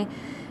lakanoissa, niin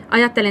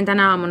ajattelin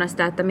tänä aamuna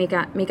sitä, että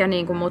mikä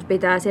niin kuin mut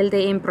pitää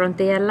silti impron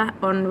tiellä,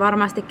 on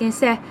varmastikin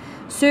se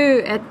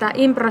syy, että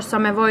improssa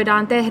me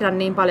voidaan tehdä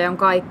niin paljon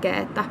kaikkea,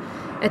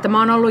 että mä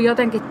oon ollut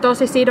jotenkin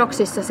tosi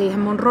sidoksissa siihen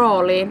mun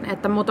rooliin,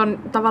 että mut on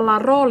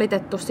tavallaan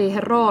roolitettu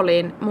siihen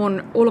rooliin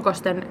mun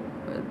ulkoisten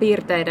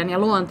piirteiden ja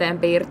luonteen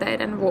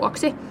piirteiden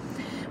vuoksi.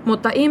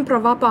 Mutta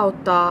impro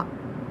vapauttaa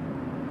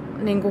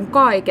niin kuin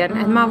kaiken.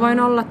 Että mä voin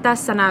olla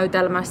tässä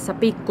näytelmässä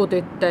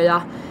pikkutyttö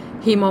ja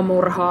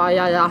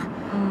himomurhaaja ja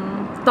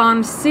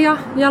tanssia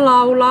ja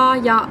laulaa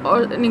ja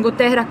niin kuin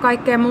tehdä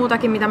kaikkea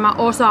muutakin, mitä mä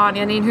osaan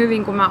ja niin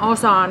hyvin kuin mä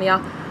osaan. Ja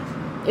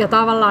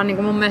tavallaan niin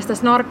kuin mun mielestä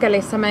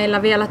snorkelissa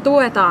meillä vielä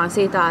tuetaan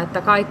sitä,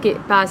 että kaikki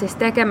pääsis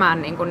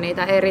tekemään niin kuin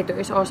niitä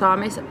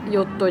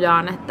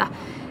erityisosaamisjuttujaan. Että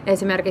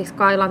esimerkiksi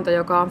Kailanto,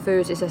 joka on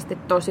fyysisesti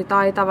tosi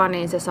taitava,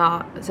 niin se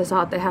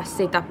saa tehdä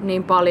sitä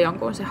niin paljon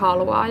kuin se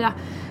haluaa ja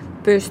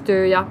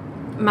pystyy. Ja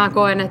mä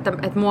koen, että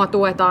mua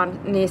tuetaan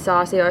niissä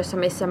asioissa,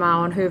 missä mä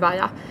oon hyvä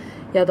ja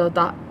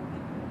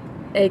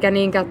eikä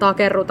niinkään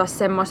takerruta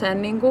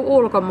semmoiseen niin kuin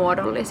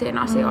ulkomuodollisiin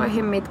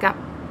asioihin, mitkä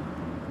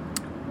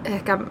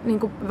ehkä niin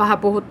kuin vähän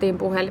puhuttiin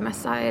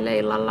puhelimessa eilen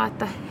illalla,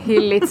 että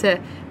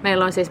hillitse.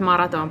 Meillä on siis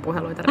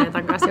maratonpuheluita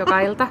Reetan kanssa joka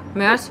ilta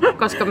myös,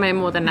 koska me ei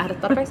muuten nähdä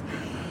tarpeeksi.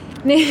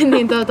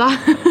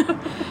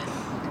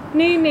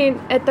 Niin,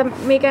 että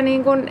mikä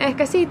niin kuin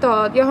ehkä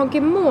sitoo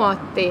johonkin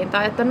muottiin,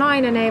 tai että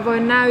nainen ei voi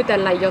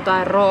näytellä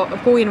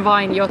kuin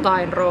vain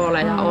jotain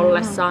rooleja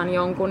ollessaan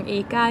jonkun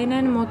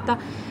ikäinen, mutta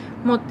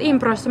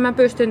improssa mä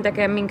pystyn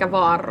tekemään minkä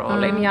vaan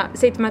roolin. Ja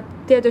sit mä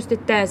tietysti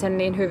teen sen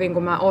niin hyvin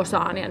kuin mä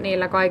osaan ja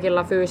niillä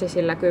kaikilla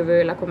fyysisillä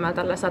kyvyillä, kun mä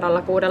tällä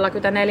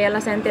 164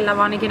 sentillä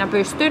vaan ikinä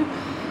pystyn.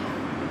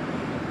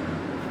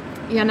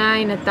 Ja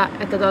näin, että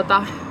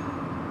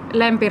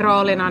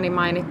lempiroolinani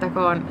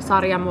mainittakoon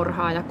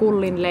sarjamurhaaja,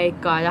 kullin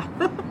leikkaaja,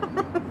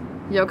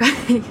 joka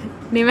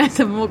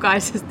nimensä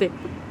mukaisesti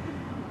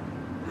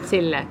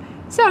silleen.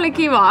 Se oli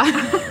kivaa.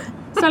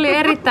 Se oli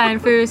erittäin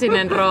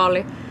fyysinen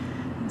rooli.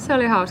 Se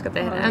oli hauska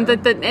tehdä.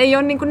 Että ei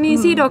ole niin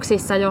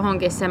sidoksissa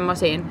johonkin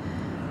semmosiin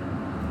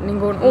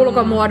niin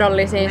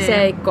ulkomuodollisiin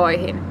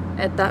seikkoihin.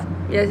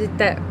 Ja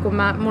sitten kun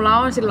mulla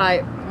on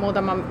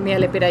muutama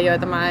mielipide,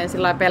 joita mä en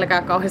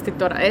pelkää kauheasti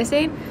tuoda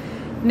esiin,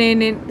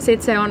 niin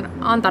sit se on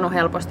antanut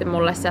helposti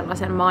mulle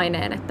sellaisen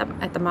maineen,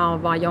 että mä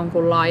oon vaan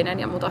jonkunlainen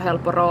ja mut on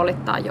helppo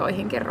roolittaa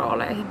joihinkin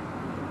rooleihin.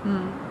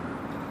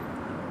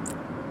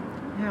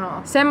 Joo.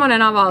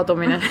 Semmoinen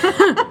avautuminen.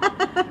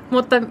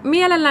 Mutta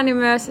mielelläni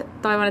myös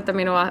toivon, että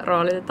minua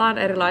roolitetaan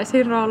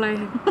erilaisiin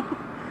rooleihin.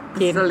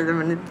 Se oli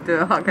tämmöinen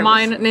työhakemus.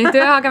 Niin,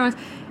 työhakemus.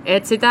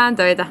 Etsitään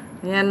töitä.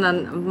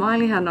 Jennan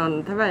mailihan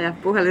on tämä ja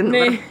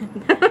puhelinnumero. Niin.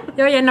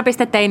 Joo,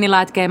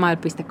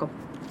 jenna.teinila@gmail.com.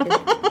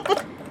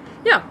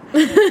 Joo.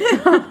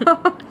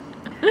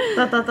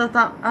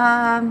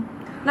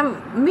 No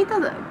mitä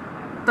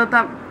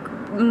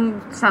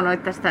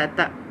sanoit tästä,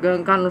 että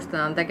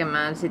kannustetaan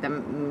tekemään sitä,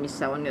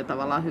 missä on jo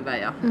tavallaan hyvä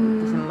ja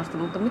semmoista,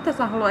 mutta mitä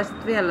sä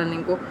haluaisit vielä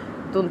niin kuin,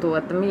 tuntuu,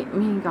 että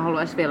mihinkä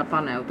haluaisit vielä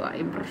paneutua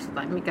improssa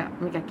tai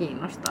mikä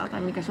kiinnostaa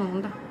tai mikä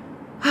suunta?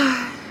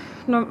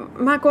 No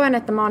mä koen,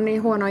 että mä oon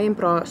niin huono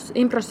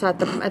improssa,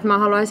 että mä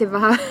haluaisin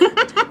vähän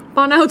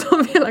paneutua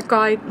vielä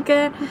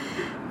kaikkeen.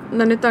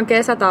 No nyt on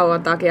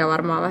kesätauon takia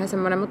varmaan vähän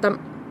semmoinen,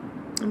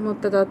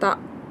 mutta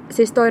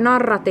siis toi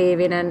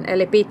narratiivinen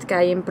eli pitkä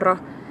impro,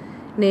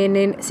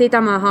 niin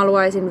sitä mä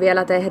haluaisin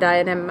vielä tehdä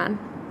enemmän.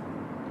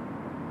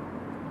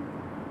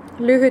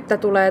 Lyhyttä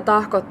tulee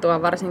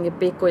tahkottua varsinkin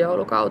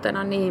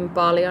pikkujoulukautena niin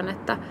paljon,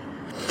 että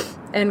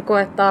en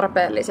koe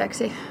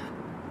tarpeelliseksi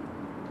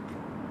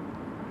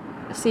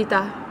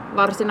sitä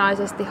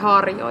varsinaisesti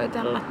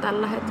harjoitella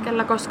tällä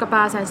hetkellä, koska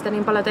pääsen sitä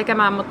niin paljon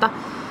tekemään, mutta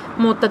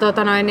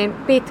niin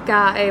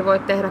pitkää ei voi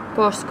tehdä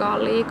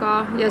koskaan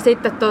liikaa. Ja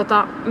sitten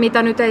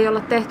mitä nyt ei olla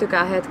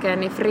tehtykään hetkeen,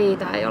 niin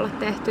freetä ei olla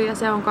tehty ja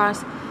se on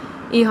kans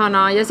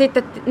ihanaa. Ja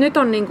sitten nyt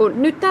on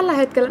nyt tällä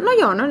hetkellä,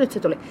 nyt se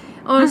tuli,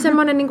 on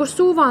semmoinen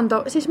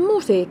suvanto, siis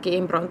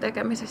musiikki-impron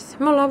tekemisessä.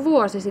 Me ollaan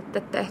vuosi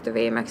sitten tehty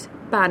viimeksi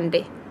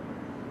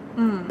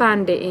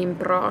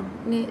bändi-impro,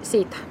 niin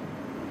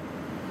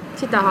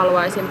sitä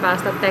haluaisin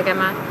päästä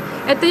tekemään.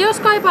 Että jos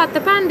kaipaatte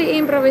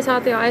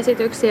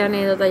bändi-improvisaatioesityksiä,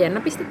 niin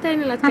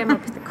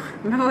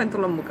jenna.teinila@gmail.com. Mä voin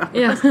tulla mukaan.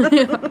 Joo.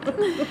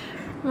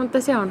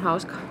 Mutta se on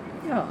hauskaa.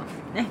 Joo.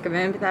 Ehkä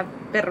meidän pitää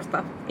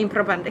perustaa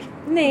improbändi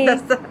niin.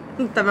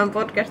 tämän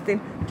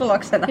podcastin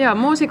tuloksena. Joo,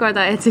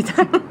 muusikoita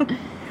etsitään.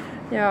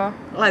 Joo.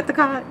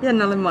 Laittakaa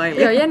Jennalle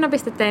mailia. Joo,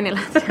 jenna.teinila.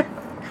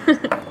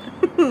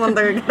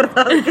 Montako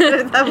kertaa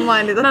yritetään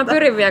mainita. Mä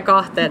pyrin vielä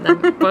 2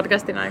 tämän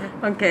podcastin aikana.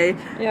 Okei.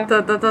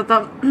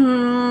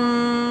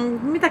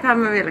 Mitäkään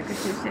mä vielä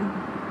kysyisin?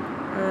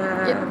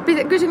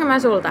 Kysynkö mä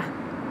sulta?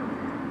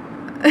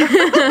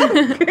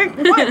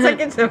 Voit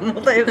säkin sen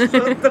multa, jos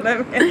sulle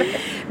tulee mieleen.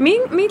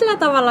 Millä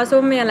tavalla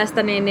sun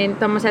mielestä niin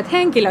tommoset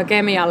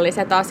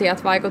henkilökemialliset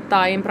asiat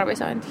vaikuttaa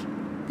improvisointiin?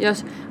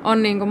 Jos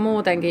on niin kuin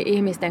muutenkin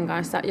ihmisten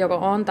kanssa joko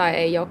on tai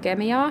ei ole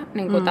kemiaa,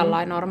 niin kuin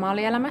tällainen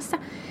normaalielämässä,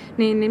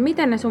 niin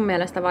miten ne sun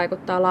mielestä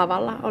vaikuttaa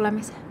lavalla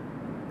olemiseen?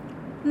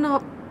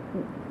 No,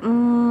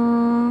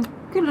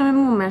 kyllä ne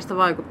mun mielestä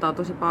vaikuttaa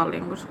tosi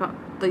paljon,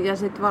 ja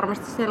sitten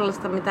varmasti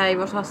sellaista, mitä ei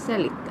osaa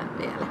selittää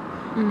vielä.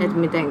 Että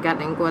mitenkään,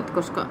 että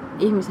koska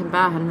ihmisen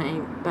päähän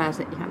ei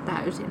pääse ihan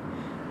täysin,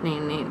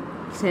 niin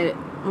se,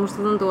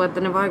 musta tuntuu,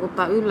 että ne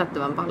vaikuttaa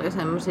yllättävän paljon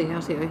sellaisiin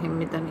asioihin,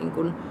 mitä niin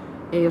kuin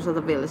ei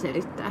osata vielä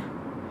selittää.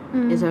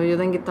 Ja se on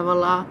jotenkin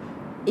tavallaan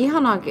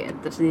ihanaakin,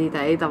 että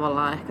siitä ei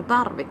tavallaan ehkä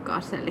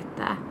tarvikaan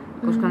selittää,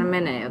 koska ne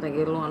menee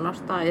jotenkin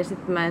luonnostaan. Ja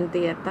sitten mä en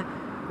tiedä, että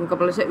kuinka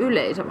paljon se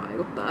yleisö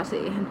vaikuttaa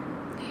siihen.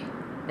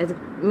 Että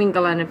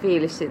minkälainen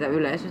fiilis siitä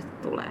yleisöstä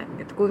tulee.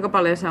 Että kuinka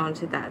paljon se on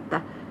sitä,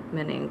 että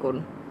me niin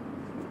kuin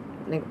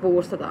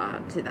boostataan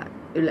sitä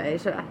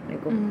yleisöä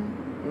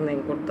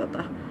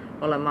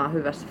olemaan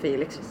hyvässä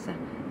fiiliksessä.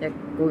 Ja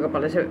kuinka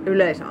paljon se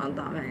yleisö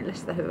antaa meille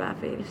sitä hyvää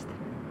fiilistä.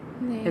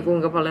 Niin. Ja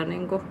kuinka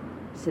paljon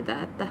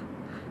sitä, että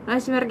no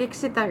esimerkiksi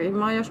sitäkin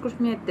mä oon joskus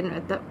miettinyt,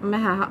 että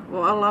mehän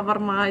ollaan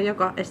varmaan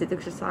joka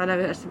esityksessä aina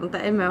yhdessä, mutta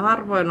emme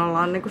harvoin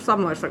ollaan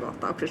samoissa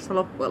kohtauksissa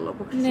loppujen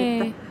lopuksi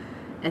sitten.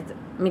 Että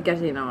mikä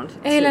siinä on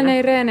sitten. Eilen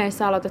ei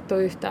reeneissä aloitettu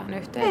yhtään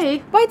yhteistä.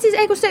 Ei. Paitsi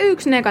siis, kun se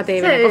yksi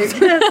negatiivinen kohta.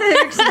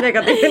 Se yksi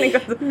negatiivinen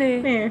kohta.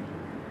 Niin.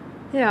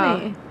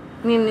 Joo.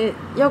 Niin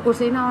joku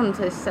siinä on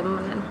siis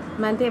semmoinen,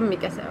 mä en tiedä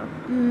mikä se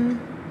on.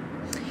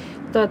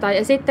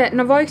 Ja sitten,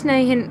 no voiko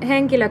näihin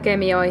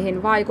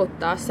henkilökemioihin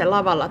vaikuttaa se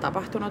lavalla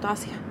tapahtunut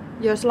asia?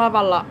 Jos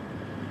lavalla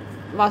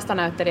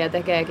vastanäyttelijä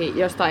tekeekin,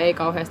 josta ei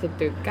kauheasti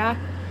tykkää.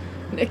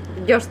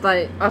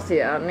 Jostain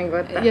asiaa.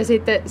 Että ja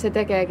sitten se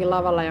tekeekin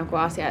lavalla jonkun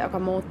asian, joka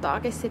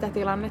muuttaakin sitä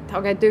tilannetta.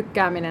 Okei,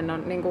 tykkääminen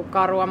on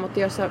karua, mutta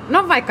jos on,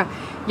 no vaikka,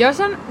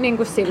 jos on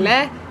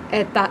silleen,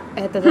 että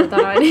että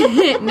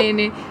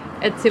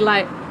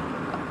sillai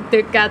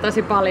tykkää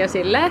tosi paljon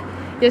silleen,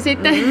 ja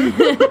sitten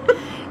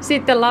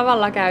sitten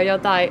lavalla käy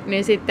jotain,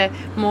 niin sitten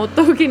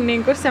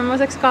muuttuukin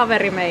semmoiseksi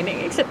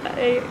kaverimeiningiksi, että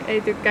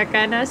ei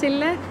tykkääkään enää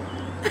silleen.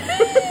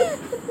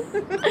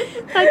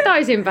 Tai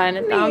toisinpäin,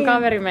 että on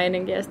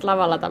kaverimeininki ja sitten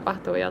lavalla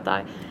tapahtuu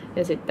jotain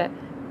ja sitten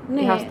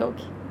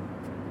ihastuukin.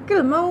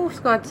 Kyllä mä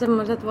uskon, että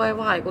semmoiset voi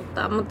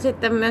vaikuttaa, mutta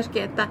sitten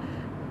myöskin, että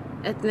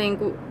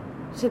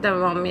sitä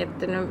mä oon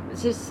miettinyt,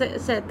 siis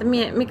se että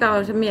mikä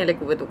on se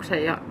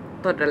mielikuvituksen ja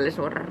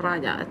todellisuuden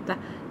raja, että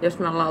jos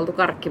me ollaan oltu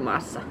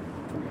Karkkimaassa,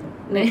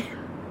 Niin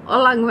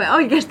ollaanko me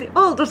oikeasti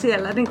oltu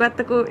siellä? Niin kuin,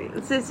 että kun,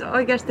 siis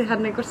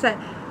oikeastihan niin kuin se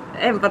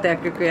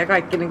empatiakyky ja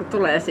kaikki niin kuin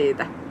tulee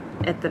siitä,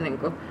 että, niin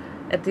kuin,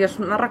 että jos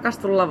mä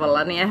rakastun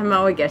lavalla, niin eihän mä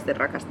oikeasti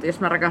rakastu. Jos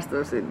mä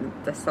rakastuisin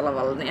tässä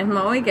lavalla, niin eihän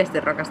mä oikeasti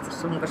rakastu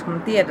sun, koska mä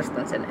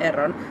tiedostan sen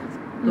eron.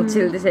 Mutta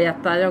silti se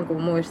jättää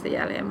jonkun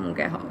muistijäljen mun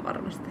kehoon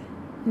varmasti.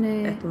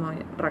 Niin. Että mä oon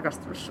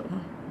rakastunut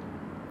suhun.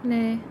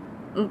 Niin.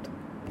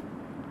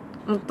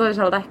 Mut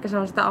toisaalta ehkä se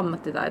on sitä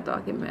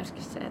ammattitaitoakin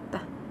myöskin se, että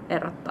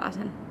erottaa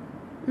sen.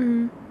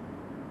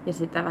 Ja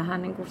sitä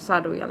vähän niin kuin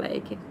sadun ja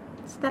leikin.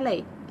 Sitä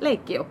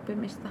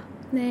leikkioppimista.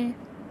 Niin.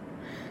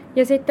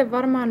 Ja sitten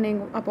varmaan, niin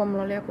kuin, apua,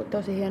 mulla oli joku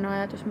tosi hieno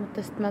ajatus,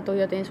 mutta sitten mä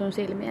tuijotin sun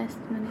silmiä ja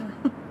sitten meni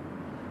ohi.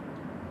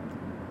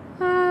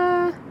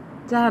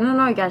 Sehän on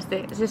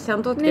oikeasti, siis se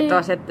on tutkittu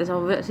niin. Että se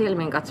on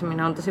silmin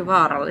katsominen on tosi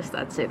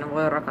vaarallista, että siinä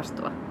voi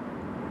rakastua.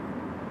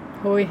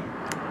 Hui.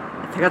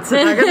 Että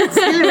katsotaanko nyt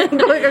silmiin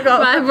kuinka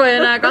kauan. Mä en voi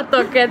enää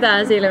katsoa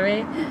ketään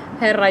silmiin.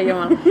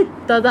 Herranjumala.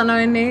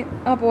 Niin,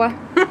 apua.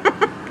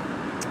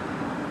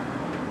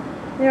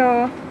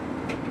 Joo.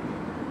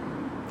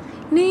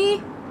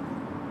 Niin.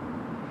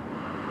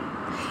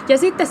 Ja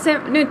sitten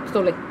se, nyt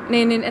tuli,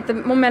 niin, että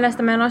mun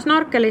mielestä meillä on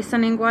snorkelissa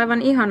niin kuin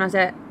aivan ihana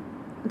se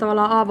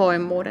tavallaan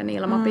avoimuuden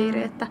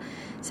ilmapiiri, että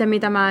se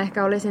mitä mä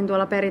ehkä olisin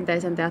tuolla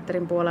perinteisen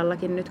teatterin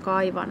puolellakin nyt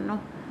kaivannut,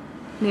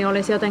 niin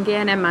olisi jotenkin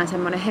enemmän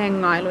semmoinen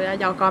hengailu ja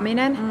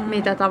jakaminen,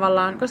 mitä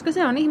tavallaan, koska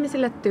se on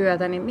ihmisille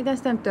työtä, niin miten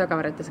sitä nyt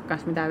työkavereittensa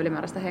kanssa mitään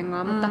ylimääräistä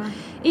hengaa, mutta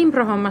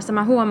improhommassa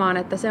mä huomaan,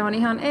 että se on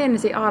ihan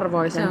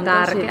ensiarvoisen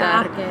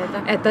tärkeää,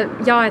 että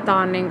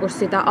jaetaan niinku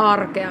sitä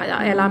arkea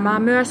ja elämää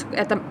myös,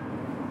 että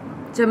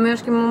se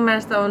myöskin mun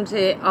mielestä on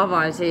se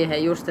avain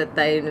siihen just,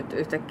 että ei nyt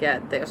yhtäkkiä,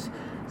 että jos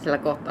sillä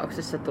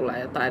kohtauksessa tulee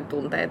jotain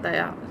tunteita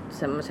ja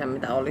semmoisia,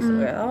 mitä olisi,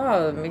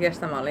 mikäs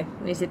tämä oli,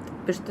 niin sitten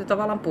pystyy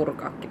tavallaan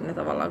purkaakin ne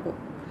tavallaan, kun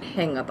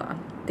hengataan.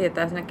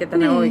 Tietää sinne, ketä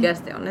ne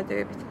oikeasti on ne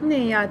tyypit.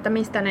 Niin, ja että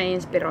mistä ne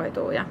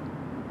inspiroituu ja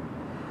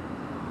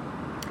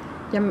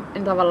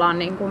tavallaan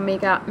niin kuin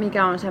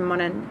mikä on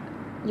semmoinen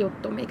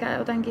juttu, mikä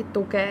jotenkin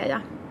tukee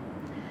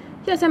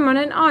ja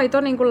semmoinen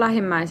aito niin kuin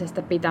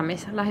lähimmäisestä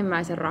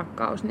lähimmäisen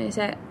rakkaus, niin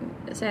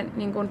se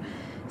niin kuin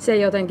se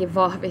jotenkin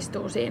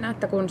vahvistuu siinä,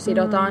 että kun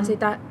sidotaan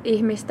sitä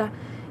ihmistä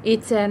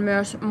itseen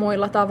myös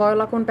muilla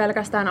tavoilla kuin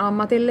pelkästään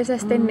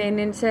ammatillisesti,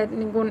 niin se,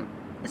 niin kun,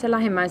 se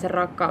lähimmäisen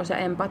rakkaus ja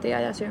empatia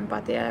ja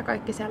sympatia ja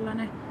kaikki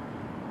sellainen,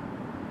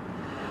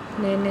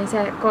 niin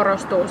se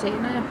korostuu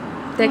siinä ja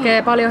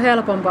tekee paljon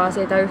helpompaa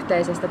siitä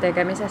yhteisestä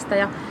tekemisestä.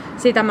 Ja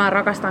sitä mä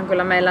rakastan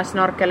kyllä meillä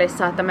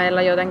snorkelissa, että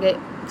meillä jotenkin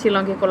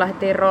silloinkin kun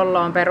lähdettiin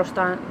Rolloon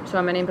perustamaan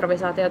Suomen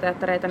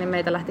improvisaatioteattereita, niin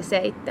meitä lähti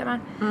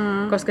 7.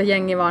 Koska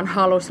jengi vaan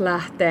halusi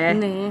lähteä,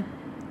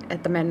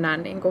 että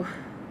mennään niinku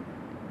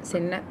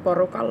sinne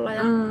porukalla.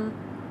 Ja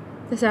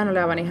sehän oli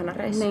aivan ihana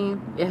reissu.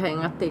 Niin, ja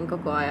hengattiin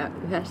koko ajan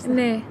yhdessä.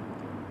 Niin.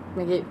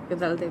 Mekin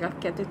juteltiin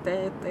kaikkia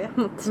tyttöjen juttuja.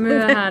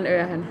 Myöhään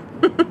yöhön.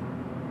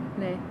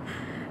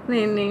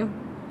 Niin.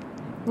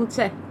 Mutta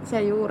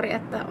se juuri,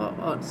 että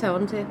se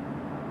on se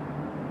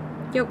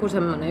joku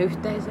semmoinen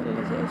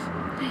yhteisöllisyys,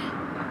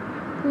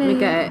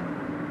 mikä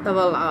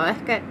tavallaan on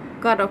ehkä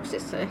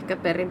kadoksissa ehkä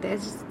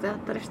perinteisestä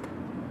teatterista.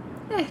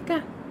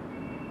 Ehkä.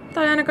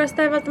 Tai ainakaan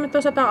sitä ei välttämättä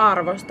osata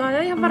arvostaa.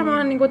 Ja ihan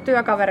varmaan niin kuin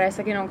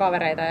työkavereissakin on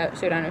kavereita ja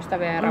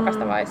sydänystäviä ja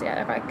rakastavaisia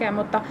ja kaikkea.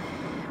 Mutta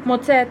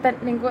se, että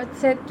niin kuin, että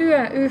se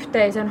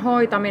työyhteisön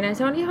hoitaminen,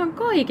 se on ihan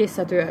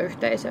kaikissa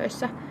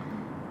työyhteisöissä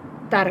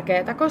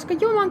tärkeää, koska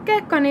juman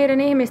kekka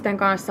niiden ihmisten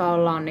kanssa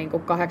ollaan niin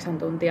kuin 8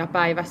 tuntia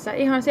päivässä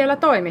ihan siellä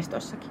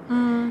toimistossakin.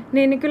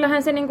 Niin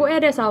kyllähän se niin kuin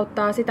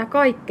edesauttaa sitä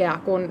kaikkea,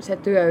 kun se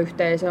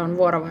työyhteisö on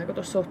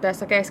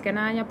vuorovaikutussuhteessa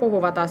keskenään ja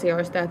puhuvat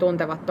asioista ja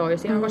tuntevat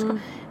toisiaan, koska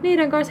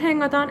niiden kanssa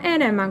hengataan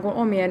enemmän kuin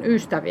omien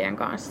ystävien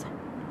kanssa.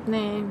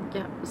 Niin,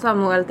 ja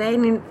Samuel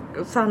Teinin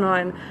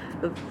sanoen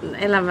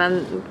elämän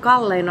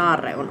kallein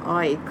aarre on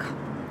aika.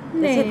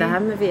 Ja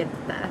sitähän me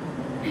vietetään.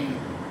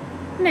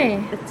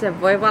 Niin. Että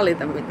sen voi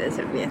valita, miten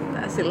se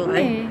viettää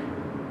sillain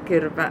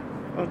kyrpä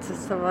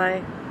otsassa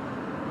vai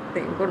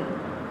niin kuin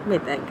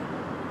mitenkä.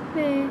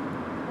 Niin.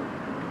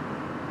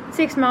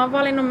 Siksi mä oon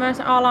valinnut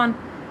myös alan,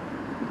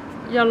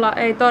 jolla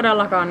ei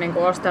todellakaan niin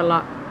kuin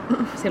ostella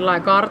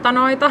sillain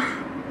kartanoita.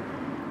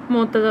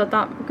 Mutta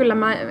kyllä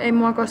ei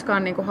mua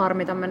koskaan niin kuin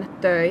harmita mennä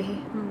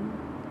töihin.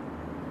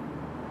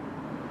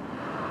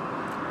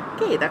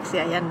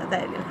 Kiitoksia Jenna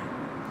Teinilä.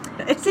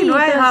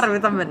 Sinua ei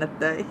harvita mennä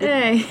töihin.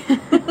 Ei.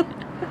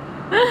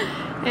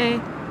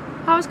 Ei.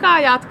 Hauskaa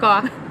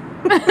jatkoa.